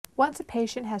Once a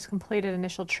patient has completed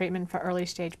initial treatment for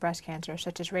early-stage breast cancer,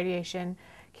 such as radiation,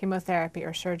 chemotherapy,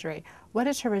 or surgery, what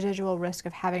is her residual risk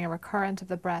of having a recurrence of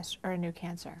the breast or a new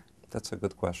cancer? That's a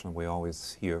good question we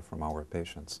always hear from our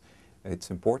patients.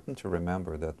 It's important to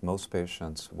remember that most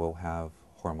patients will have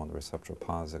hormone receptor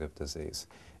positive disease,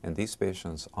 and these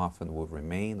patients often will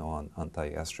remain on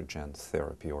anti-estrogen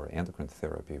therapy or endocrine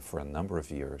therapy for a number of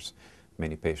years,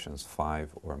 many patients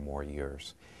 5 or more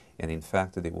years. And in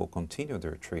fact, they will continue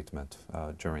their treatment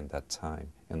during that time.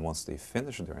 And once they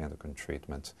finish their endocrine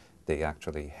treatment, they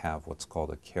actually have what's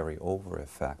called a carryover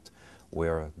effect,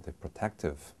 where the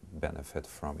protective benefit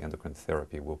from endocrine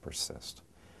therapy will persist.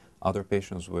 Other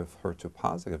patients with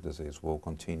HER2-positive disease will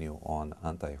continue on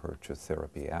anti-HER2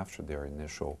 therapy after their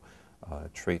initial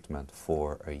treatment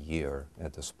for a year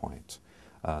at this point.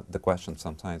 The question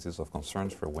sometimes is of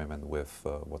concern for women with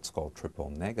what's called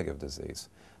triple-negative disease.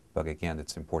 But again,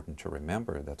 it's important to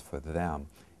remember that for them,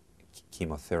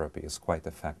 chemotherapy is quite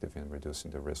effective in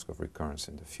reducing the risk of recurrence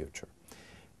in the future.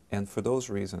 And for those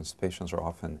reasons, patients are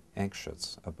often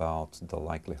anxious about the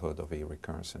likelihood of a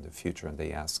recurrence in the future, and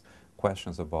they ask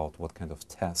questions about what kind of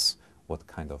tests, what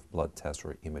kind of blood tests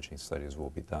or imaging studies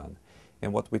will be done.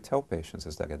 And what we tell patients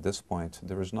is that at this point,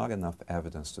 there is not enough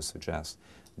evidence to suggest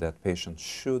that patients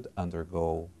should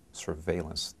undergo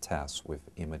surveillance tests with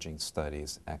imaging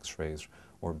studies, x-rays,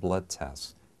 or blood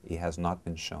tests. It has not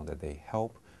been shown that they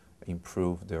help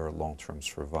improve their long-term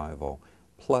survival.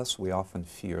 Plus, we often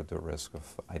fear the risk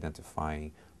of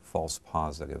identifying false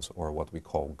positives, or what we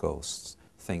call ghosts,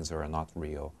 things that are not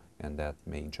real and that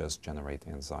may just generate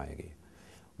anxiety.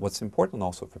 What's important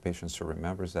also for patients to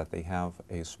remember is that they have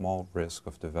a small risk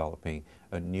of developing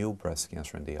a new breast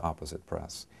cancer in the opposite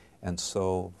breast. And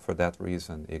so, for that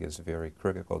reason, it is very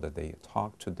critical that they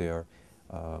talk to their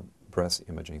breast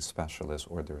imaging specialist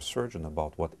or their surgeon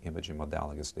about what imaging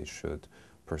modalities they should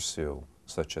pursue,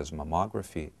 such as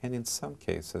mammography, and in some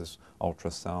cases,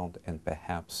 ultrasound and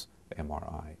perhaps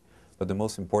MRI. But the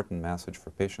most important message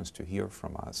for patients to hear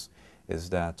from us is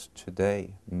that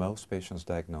today, most patients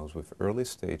diagnosed with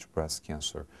early-stage breast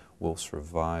cancer will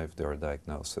survive their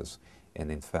diagnosis, and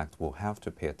in fact will have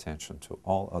to pay attention to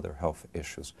all other health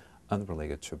issues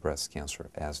unrelated to breast cancer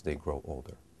as they grow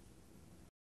older.